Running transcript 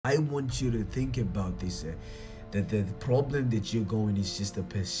I want you to think about this. That the problem that you're going is just a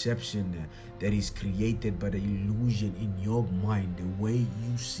perception that is created by the illusion in your mind, the way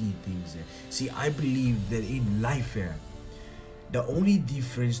you see things. See, I believe that in life, the only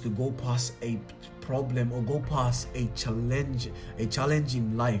difference to go past a problem or go past a challenge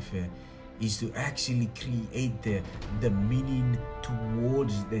in life is to actually create the meaning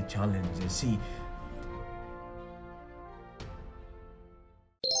towards the challenge. See,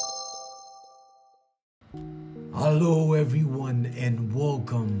 hello everyone and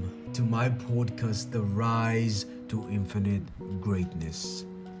welcome to my podcast, The Rise to Infinite Greatness.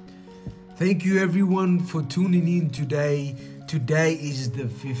 Thank you everyone for tuning in today. Today is the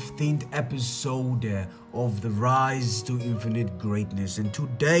 15th episode of The Rise to Infinite Greatness, and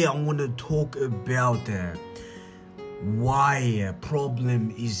today I want to talk about why a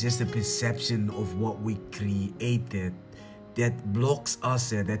problem is just a perception of what we created that blocks us,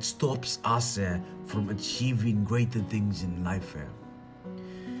 that stops us from achieving greater things in life.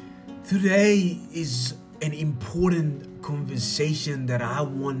 Today is an important conversation that I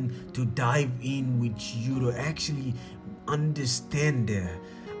want to dive in with you to actually understand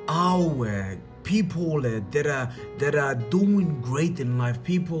our people that are doing great in life,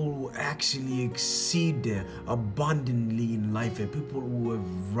 people who actually exceed abundantly in life, people who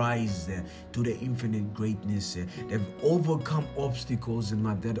have risen to the infinite greatness, they've overcome obstacles in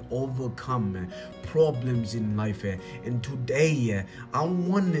life, that overcome problems in life. And today I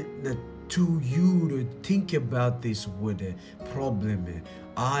want to you to think about this word problem.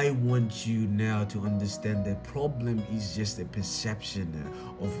 I want you now to understand that problem is just a perception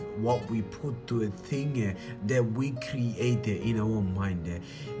of what we put to a thing that we create in our mind.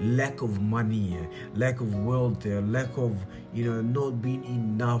 Lack of money, lack of wealth, lack of not being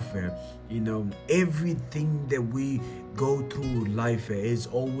enough. Everything that we go through life is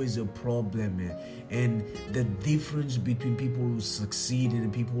always a problem. And the difference between people who succeed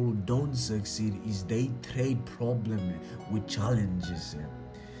and people who don't succeed is they trade problem with challenges.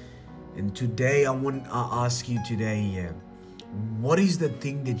 And today I want to ask you today, what is the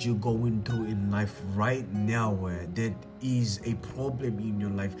thing that you're going through in life right now that is a problem in your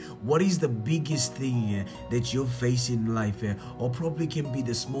life? What is the biggest thing that you're facing in life, or probably can be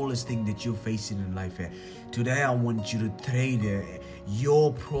the smallest thing that you're facing in life? Today I want you to trade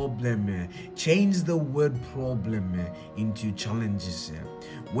your problem, change the word problem into challenges.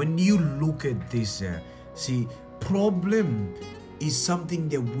 When you look at this, see, problem is something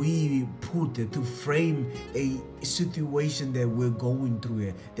that we put to frame a situation that we're going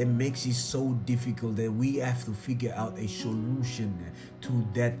through that makes it so difficult that we have to figure out a solution to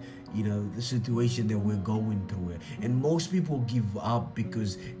that the situation that we're going through. And most people give up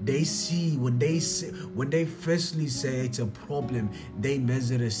because they see when they firstly say it's a problem, they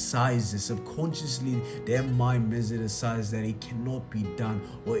measure the size. Subconsciously their mind measures the size that it cannot be done,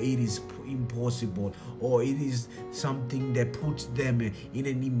 or it is impossible, or it is something that puts them in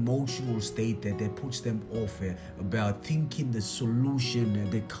an emotional state that puts them off about thinking the solution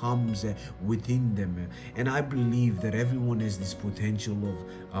that comes within them. And I believe that everyone has this potential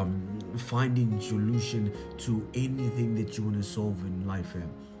of finding solution to anything that you want to solve in life.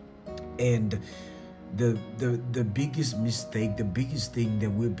 And the biggest mistake, the biggest thing that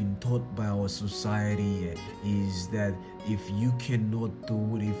we've been taught by our society is that if you cannot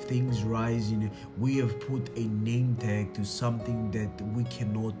do it, if things rise, we have put a name tag to something that we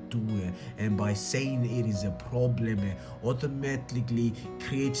cannot do, and by saying it is a problem, automatically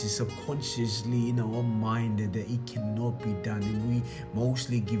creates subconsciously in our mind that it cannot be done, and we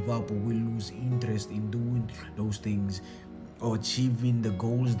mostly give up, or we lose interest in doing those things or achieving the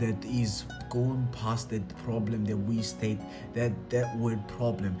goals that is going past that problem that we state, that word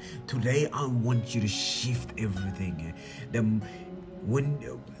problem. Today I want you to shift everything.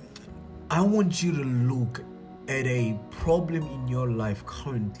 I want you to look at a problem in your life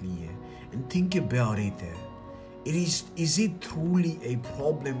currently and think about it. Is it truly a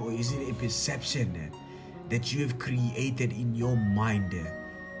problem, or is it a perception that you have created in your mind,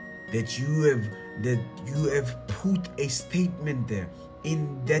 that you have put a statement there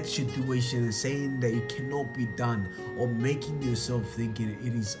in that situation saying that it cannot be done, or making yourself thinking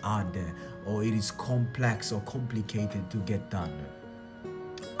it is hard or it is complex or complicated to get done?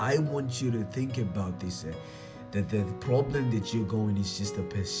 I want you to think about this, that the problem that you're going is just a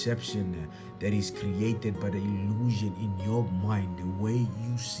perception that is created by the illusion in your mind, the way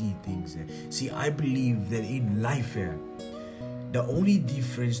you see things. See, I believe that in life, the only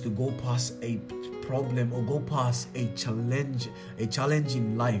difference to go past a problem or go past a challenge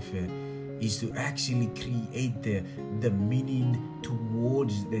in life is to actually create the meaning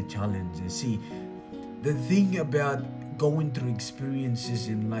towards the challenges. See, the thing about going through experiences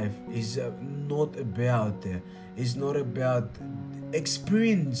in life is not about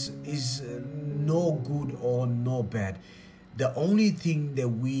experience is no good or no bad. The only thing that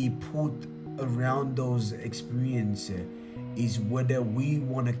we put around those experiences is whether we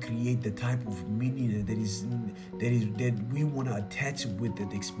want to create the type of meaning that we want to attach with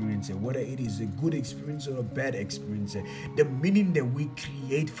that experience, whether it is a good experience or a bad experience. The meaning that we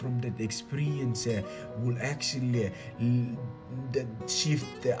create from that experience will actually shift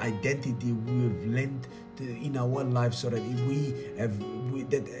the identity we have learned in our life, so that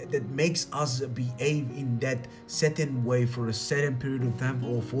that makes us behave in that certain way for a certain period of time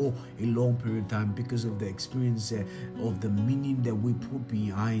or for a long period of time, because of the experience of the meaning that we put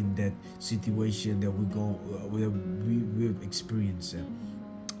behind that situation that we've experienced.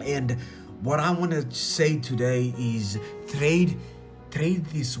 And what I want to say today is trade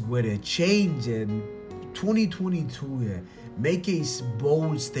this word, change. 2022, make a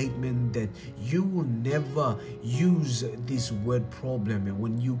bold statement that you will never use this word problem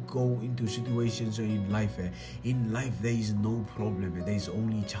when you go into situations or in life. In life, there is no problem. There is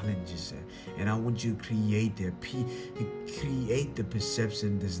only challenges. And I want you to create the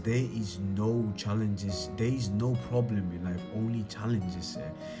perception that there is no challenges. There is no problem in life, only challenges.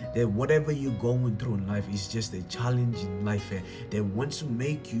 That whatever you're going through in life is just a challenge in life that wants to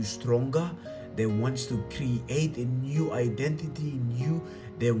make you stronger. They want to create a new identity in you.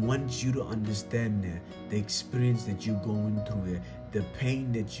 They want you to understand the experience that you're going through, the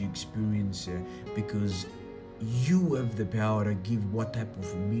pain that you experience, because you have the power to give what type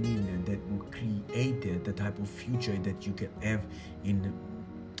of meaning that will create the type of future that you can have in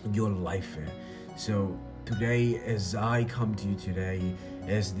your life. So today, as I come to you today,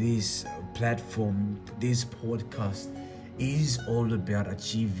 as this platform, this podcast is all about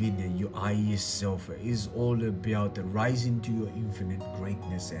achieving your highest self, is all about rising to your infinite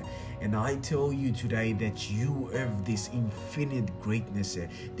greatness. And I tell you today that you have this infinite greatness,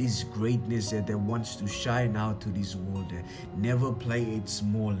 this greatness that wants to shine out to this world. Never play it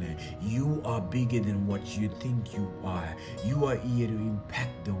small. You are bigger than what you think you are. You are here to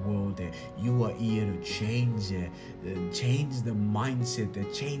impact the world. You are here to change the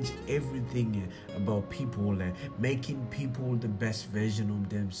mindset, change everything about people, making people the best version of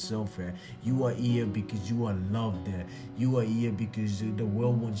themselves. You are here because you are loved. You are here because the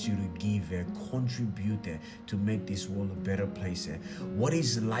world wants you to give, contribute to make this world a better place. What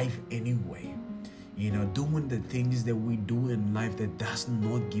is life anyway? Doing the things that we do in life that does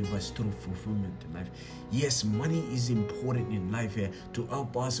not give us true fulfillment in life. Yes, money is important in life to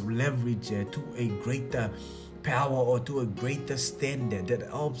help us leverage to a greater power or to a greater standard that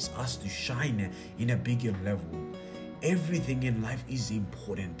helps us to shine in a bigger level. Everything in life is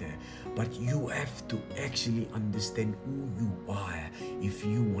important, but you have to actually understand who you are if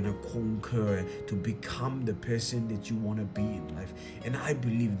you want to conquer, to become the person that you want to be in life. And I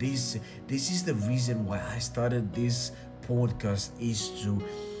believe this is the reason why I started this podcast, is to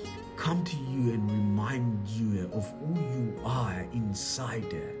come to you and remind you of who you are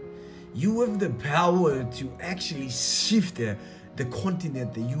inside. You have the power to actually shift the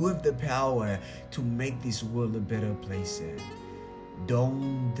continent. You have the power to make this world a better place.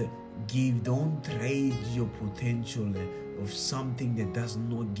 Don't trade your potential of something that does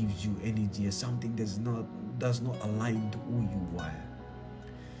not give you energy, something does not align to who you are.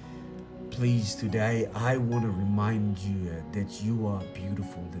 Please, today I want to remind you that you are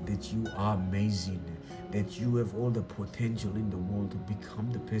beautiful, that you are amazing, that you have all the potential in the world to become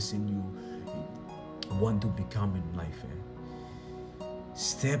the person you want to become in life.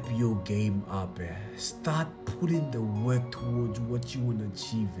 Step your game up. Start putting the work towards what you want to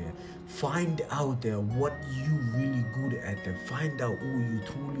achieve. Find out what you really good at. Find out who you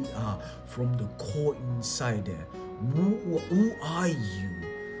truly are from the core inside. Who are you?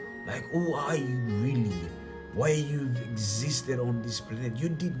 Like, who are you really? Why you've existed on this planet? You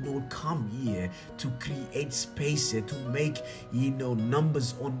did not come here to create space, to make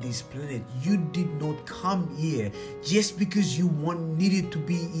numbers on this planet. You did not come here just because you needed to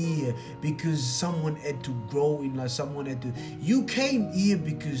be here, because someone had to grow in life, you came here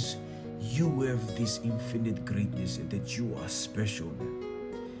because you have this infinite greatness, that you are special.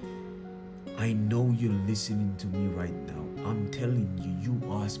 I know you're listening to me right now. I'm telling you,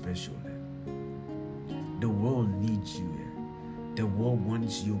 you are special. The world needs you. The world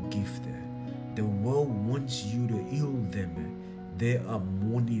wants your gift. The world wants you to heal them. They are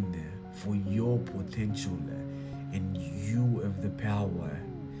mourning for your potential, and you have the power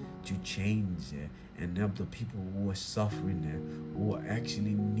to change and help the people who are suffering, who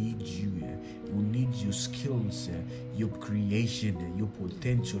actually need you, who need your skills, your creation, your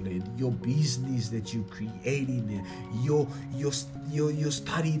potential, your business that you're creating, your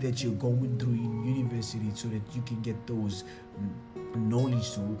study that you're going through in university, so that you can get those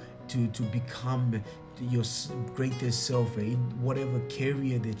knowledge to become your greatest self in whatever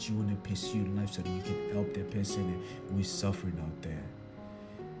career that you want to pursue in life, so that you can help the person who is suffering out there.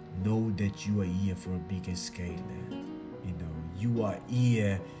 Know that you are here for a bigger scale. You are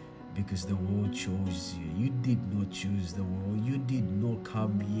here because the world chose you. You did not choose the world. You did not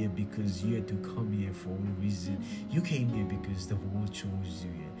come here because you had to come here for a reason. You came here because the world chose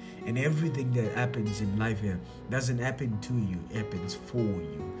you. And everything that happens in life here doesn't happen to you, it happens for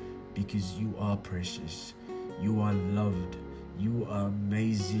you, because you are precious. You are loved. You are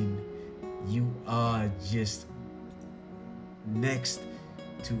amazing. You are just next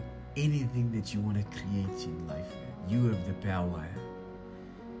to anything that you want to create in life. You have the power.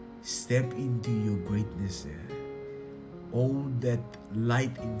 Step into your greatness. Hold that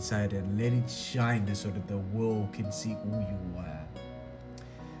light inside and let it shine so that the world can see who you are.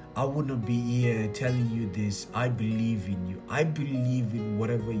 I wouldn't be here telling you this. I believe in you. I believe in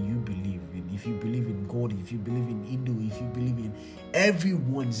whatever you believe in. If you believe in God, if you believe in Hindu, if you believe in,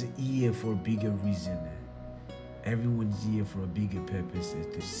 everyone's here for a bigger reason. Everyone's here for a bigger purpose,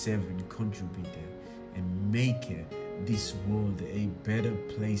 to serve and contribute and make this world a better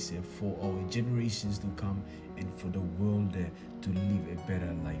place for our generations to come, and for the world to live a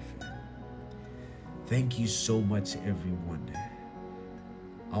better life. Thank you so much, everyone.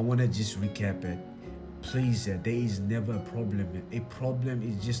 I want to just recap it. Please, there is never a problem. A problem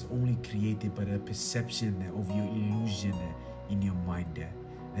is just only created by the perception of your illusion in your mind.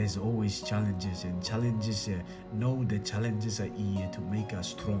 There's always challenges, and challenges, know the challenges are here to make us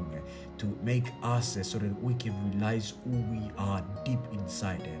strong, to make us so that we can realize who we are deep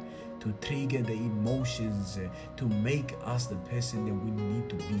inside, to trigger the emotions, to make us the person that we need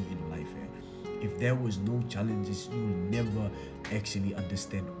to be in life. If there was no challenges, you will never actually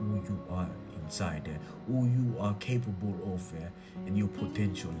understand who you are inside, who you are capable of, and your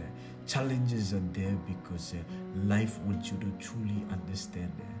potential. Challenges are there because life wants you to truly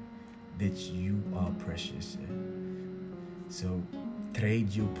understand that you are precious. So trade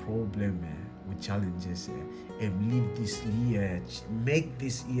your problem with challenges and live this year. Make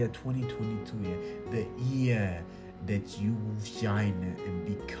this year 2022 the year that you will shine and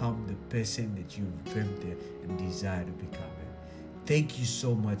become the person that you've dreamt and desire to become. Thank you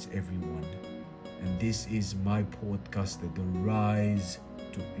so much, everyone. And this is my podcast, The Rise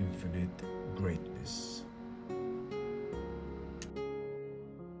to Infinite Greatness.